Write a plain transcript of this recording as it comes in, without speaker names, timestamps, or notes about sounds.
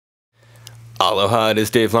Aloha, it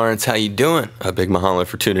is Dave Lawrence. How you doing? A big mahalo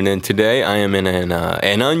for tuning in today. I am in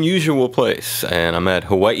an unusual place, and I'm at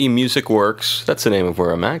Hawaii Music Works. That's the name of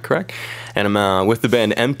where I'm at, correct? And I'm with the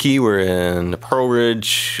band EMKE. We're in Pearl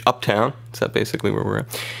Ridge, Uptown. Is that basically where we're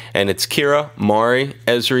at? And it's Kira, Mari,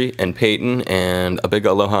 Esri, and Peyton. And a big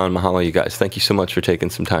aloha and mahalo, you guys. Thank you so much for taking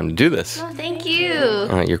some time to do this. Oh, thank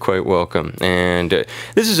you. You're quite welcome. And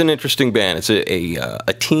this is an interesting band. It's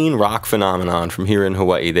a teen rock phenomenon from here in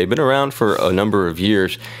Hawaii. They've been around for a number of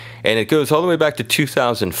years. And it goes all the way back to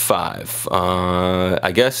 2005.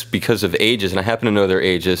 I guess because of ages, and I happen to know their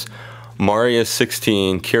ages. Mari is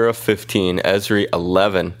 16, Kira 15, Esri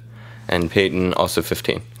 11, and Peyton also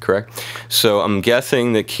 15, correct? So I'm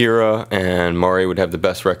guessing that Kira and Mari would have the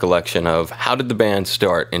best recollection of how did the band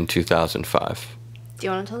start in 2005? Do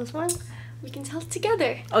you want to tell this one? We can tell it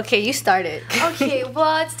together. Okay, you started. Okay,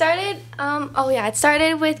 well, it started, it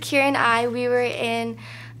started with Kira and I. We were in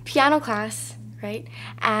piano class, right?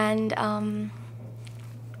 And,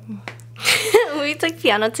 we took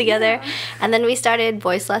piano together, and then we started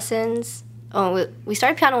voice lessons. Oh, we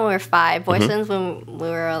started piano when we were 5, voice lessons when we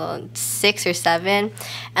were 6 or 7,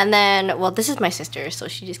 and then, well, this is my sister, so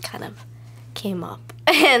she just kind of came up.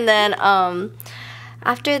 And then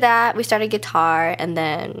after that, we started guitar, and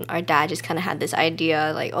then our dad just kind of had this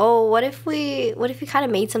idea, like, oh, what if we kind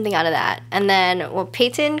of made something out of that? And then, well,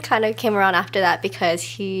 Peyton kind of came around after that because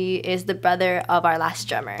he is the brother of our last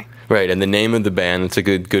drummer. Right, and the name of the band, that's a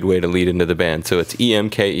good way to lead into the band. So it's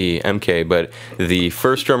EMKE, MK, but the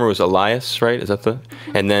first drummer was Elias, right? Is that the?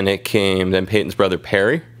 And then then Peyton's brother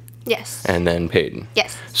Perry? Yes. And then Peyton.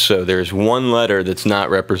 Yes. So there's one letter that's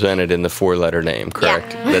not represented in the 4-letter name,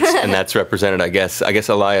 correct? Yeah. That's represented, I guess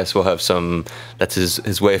Elias will have some, that's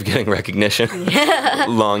his way of getting recognition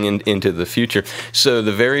long into the future. So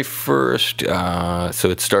the very first, so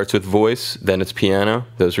it starts with voice, then it's piano.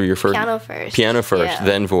 Those are your first? Piano first. Piano first, yeah.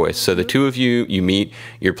 Then voice. So the two of you meet,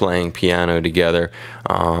 you're playing piano together.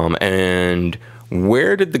 And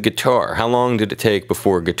where did the guitar, how long did it take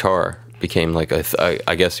before guitar became like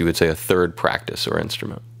I guess you would say a third practice or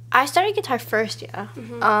instrument? I started guitar first, yeah.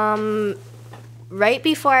 Right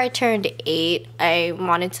before I turned 8, I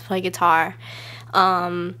wanted to play guitar.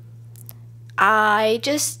 I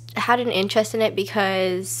just had an interest in it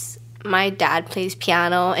because my dad plays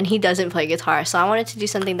piano and he doesn't play guitar, so I wanted to do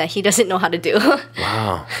something that he doesn't know how to do.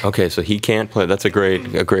 Wow. Okay, so he can't play. That's a great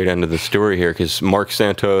end of the story here, because Mark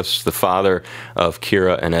Santos, the father of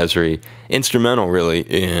Kira and Esri, instrumental really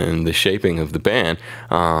in the shaping of the band,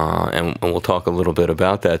 and we'll talk a little bit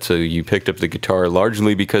about that. So you picked up the guitar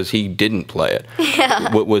largely because he didn't play it.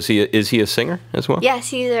 Yeah. What was he? Is he a singer as well? Yes,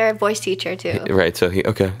 he's our voice teacher too. Right. So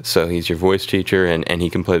he's your voice teacher, and he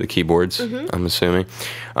can play the keyboards. I'm assuming.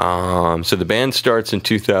 So the band starts in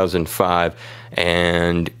 2005,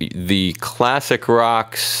 and the classic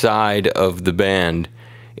rock side of the band,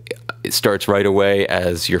 it starts right away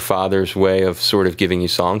as your father's way of sort of giving you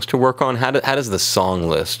songs to work on. How does the song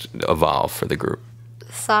list evolve for the group?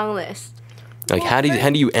 Song list. Like, how do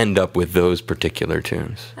you end up with those particular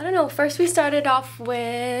tunes? I don't know. First, we started off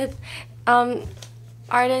with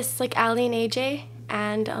artists like Ali and AJ,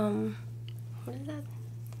 and what is that?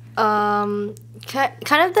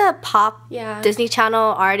 Kind of the pop Disney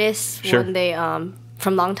Channel artists when they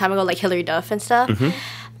from long time ago, like Hilary Duff and stuff.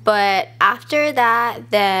 But after that,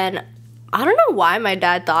 then I don't know why my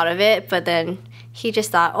dad thought of it, but then he just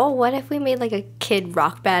thought, oh, what if we made like a kid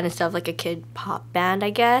rock band instead of like a kid pop band, I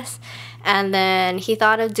guess. And then he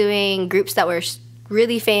thought of doing groups that were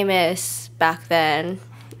really famous back then,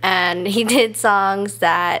 and he did songs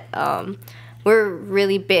that were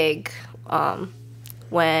really big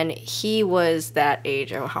when he was that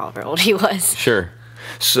age or however old he was. Sure.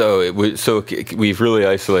 So we've really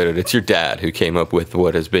isolated. It's your dad who came up with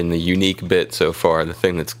what has been the unique bit so far, the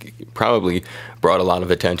thing that's probably brought a lot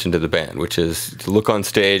of attention to the band, which is to look on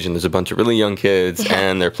stage and there's a bunch of really young kids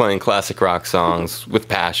and they're playing classic rock songs with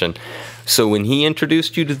passion. So when he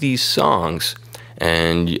introduced you to these songs,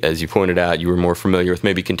 and as you pointed out, you were more familiar with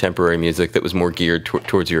maybe contemporary music that was more geared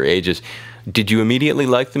towards your ages, did you immediately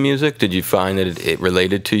like the music? Did you find that it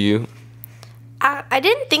related to you? I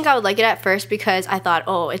didn't think I would like it at first because I thought,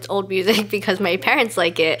 oh, it's old music because my parents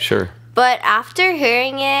like it. Sure. But after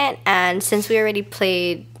hearing it, and since we already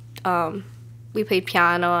played, we played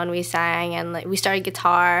piano and we sang and like we started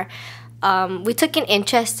guitar, we took an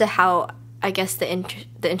interest to how I guess the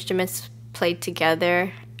instruments played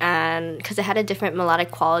together, and because it had a different melodic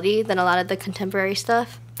quality than a lot of the contemporary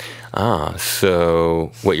stuff.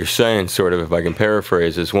 So what you're saying, sort of, if I can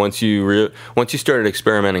paraphrase, is once you started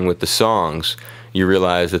experimenting with the songs, you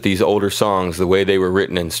realized that these older songs, the way they were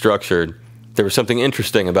written and structured, there was something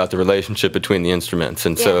interesting about the relationship between the instruments,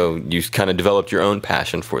 and so you kind of developed your own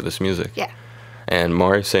passion for this music. Yeah. And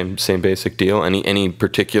Mari, same basic deal. Any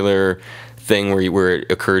particular thing where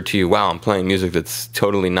it occurred to you, wow, I'm playing music that's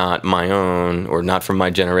totally not my own or not from my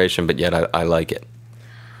generation, but yet I like it?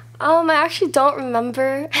 I actually don't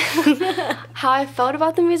remember how I felt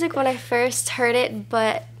about the music when I first heard it,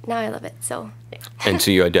 but now I love it. So. And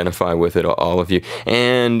so you identify with it, all of you.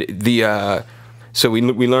 And so we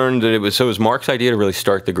learned that it was Mark's idea to really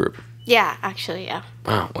start the group. Yeah, actually, yeah.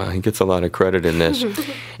 Wow, well, he gets a lot of credit in this.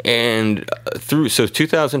 And so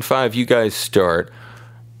 2005, you guys start.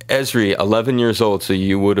 Esri, 11 years old, so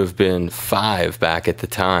you would have been 5 back at the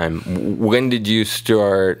time. When did you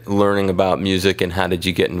start learning about music, and how did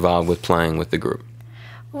you get involved with playing with the group?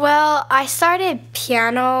 Well, I started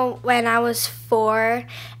piano when I was 4,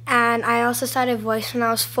 and I also started voice when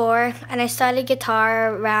I was 4, and I started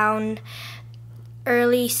guitar around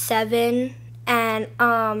early 7, and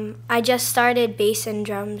I just started bass and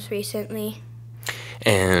drums recently.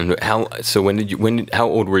 And how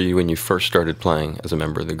old were you when you first started playing as a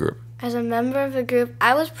member of the group? As a member of the group,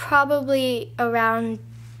 I was probably around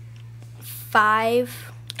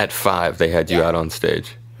 5. At 5, they had you out on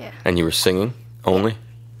stage? Yeah. And you were singing only?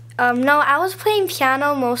 No, I was playing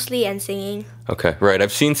piano mostly and singing. Okay, right.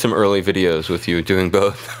 I've seen some early videos with you doing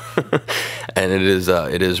both, and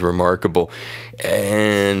it is remarkable.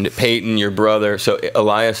 And Peyton, your brother. So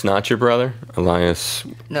Elias, not your brother? Elias.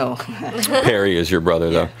 No. Perry is your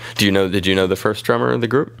brother, though. Yeah. Did you know the first drummer of the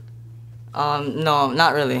group? No,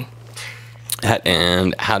 not really.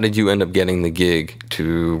 And how did you end up getting the gig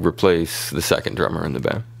to replace the second drummer in the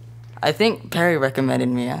band? I think Perry recommended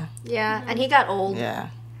me. Yeah. Yeah, and he got old. Yeah.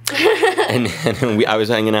 and I was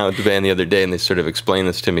hanging out with the band the other day, and they sort of explained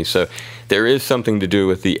this to me. So there is something to do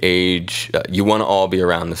with the age. You want to all be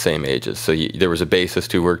around the same ages. So there was a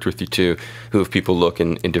bassist who worked with you too, who, if people look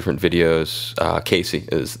in different videos, Casey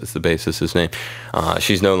is the bassist's name.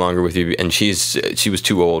 She's no longer with you, and she was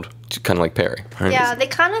too old, kind of like Perry. Right? Yeah, they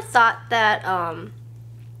kind of thought that.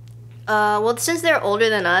 Well, since they're older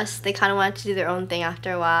than us, they kind of wanted to do their own thing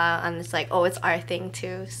after a while, and it's like, oh, it's our thing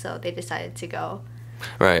too. So they decided to go.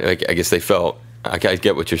 Right. I guess they felt. I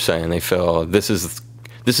get what you're saying. They felt this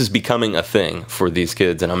is becoming a thing for these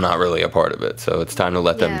kids, and I'm not really a part of it. So it's time to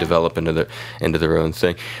let them develop into their own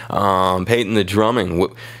thing. Peyton, the drumming.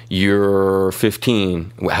 You're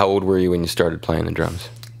 15. How old were you when you started playing the drums?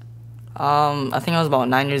 I think I was about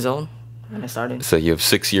 9 years old when I started. So you have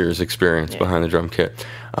 6 years experience behind the drum kit,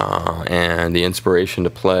 and the inspiration to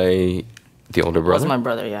play the older brother. That was my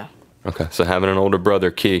brother. Yeah. Okay, so having an older brother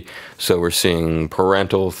key. So we're seeing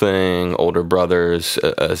parental thing, older brothers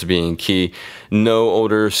as being key. No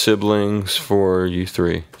older siblings for you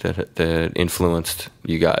 3 that influenced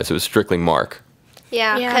you guys. It was strictly Mark.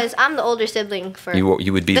 Yeah, because I'm the older sibling for.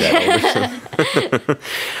 You would be that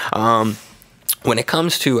older. When it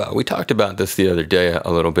comes to, we talked about this the other day a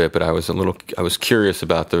little bit, but I was curious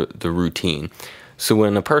about the routine. So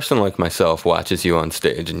when a person like myself watches you on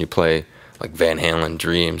stage and you play like Van Halen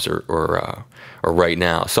Dreams or Right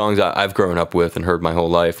Now, songs I've grown up with and heard my whole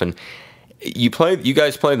life, and you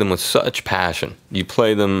guys play them with such passion. You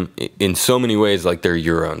play them in so many ways like they're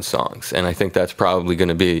your own songs, and I think that's probably going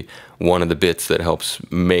to be one of the bits that helps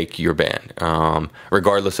make your band.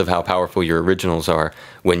 Regardless of how powerful your originals are,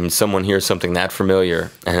 when someone hears something that familiar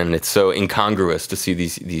and it's so incongruous to see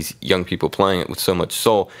these young people playing it with so much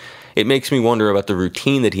soul, it makes me wonder about the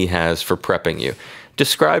routine that he has for prepping you.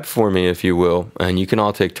 Describe for me, if you will, and you can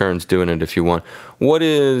all take turns doing it if you want. What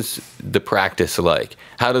is the practice like?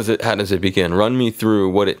 How does it begin? Run me through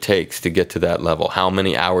what it takes to get to that level. How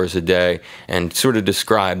many hours a day, and sort of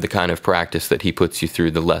describe the kind of practice that he puts you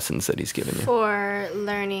through, the lessons that he's given you. For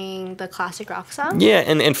learning the classic rock songs? Yeah,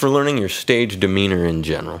 and for learning your stage demeanor in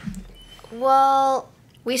general. Well,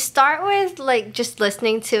 we start with like just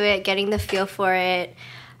listening to it, getting the feel for it,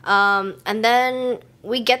 and then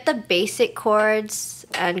we get the basic chords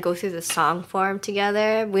and go through the song form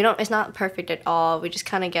together. It's not perfect at all. We just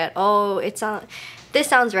kind of get, this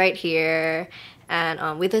sounds right here.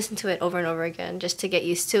 And we listen to it over and over again just to get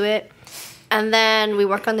used to it. And then we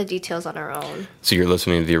work on the details on our own. So you're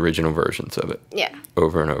listening to the original versions of it? Yeah.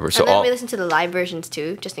 Over and over. So and then we listen to the live versions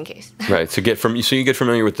too, just in case. Right. So you get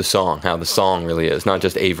familiar with the song, how the song really is, not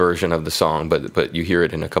just a version of the song, but you hear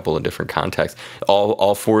it in a couple of different contexts.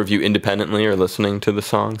 All 4 of you independently are listening to the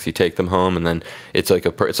songs. You take them home, and then it's like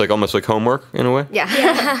almost like homework in a way.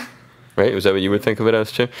 Yeah. Right? Was that what you would think of it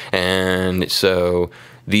as, Chip? And so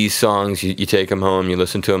these songs, you take them home, you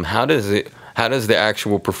listen to them. How does the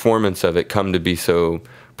actual performance of it come to be so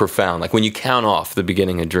profound? Like when you count off the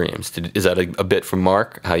beginning of Dreams, is that a bit from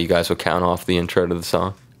Mark, how you guys will count off the intro to the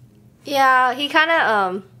song? Yeah, he kind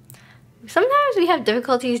of, sometimes we have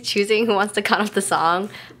difficulties choosing who wants to count off the song,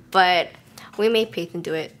 but we made Peyton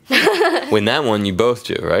do it. When that one, you both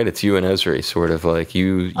do, right? It's you and Esri, sort of like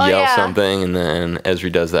you yell something and then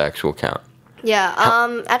Esri does the actual count.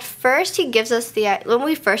 Yeah, at first he gives us when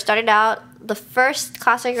we first started out, the first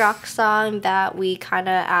classic rock song that we kind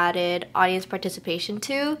of added audience participation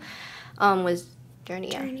to was Journey.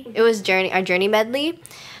 Yeah. It was our Journey medley.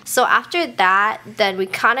 So after that, then we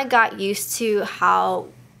kind of got used to how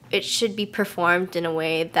it should be performed in a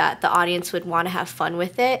way that the audience would want to have fun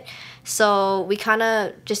with it. So we kind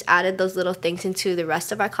of just added those little things into the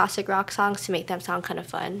rest of our classic rock songs to make them sound kind of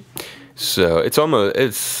fun. So it's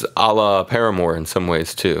a la Paramore in some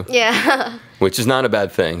ways too. Yeah. Which is not a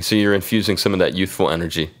bad thing. So you're infusing some of that youthful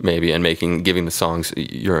energy maybe and giving the songs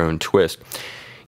your own twist.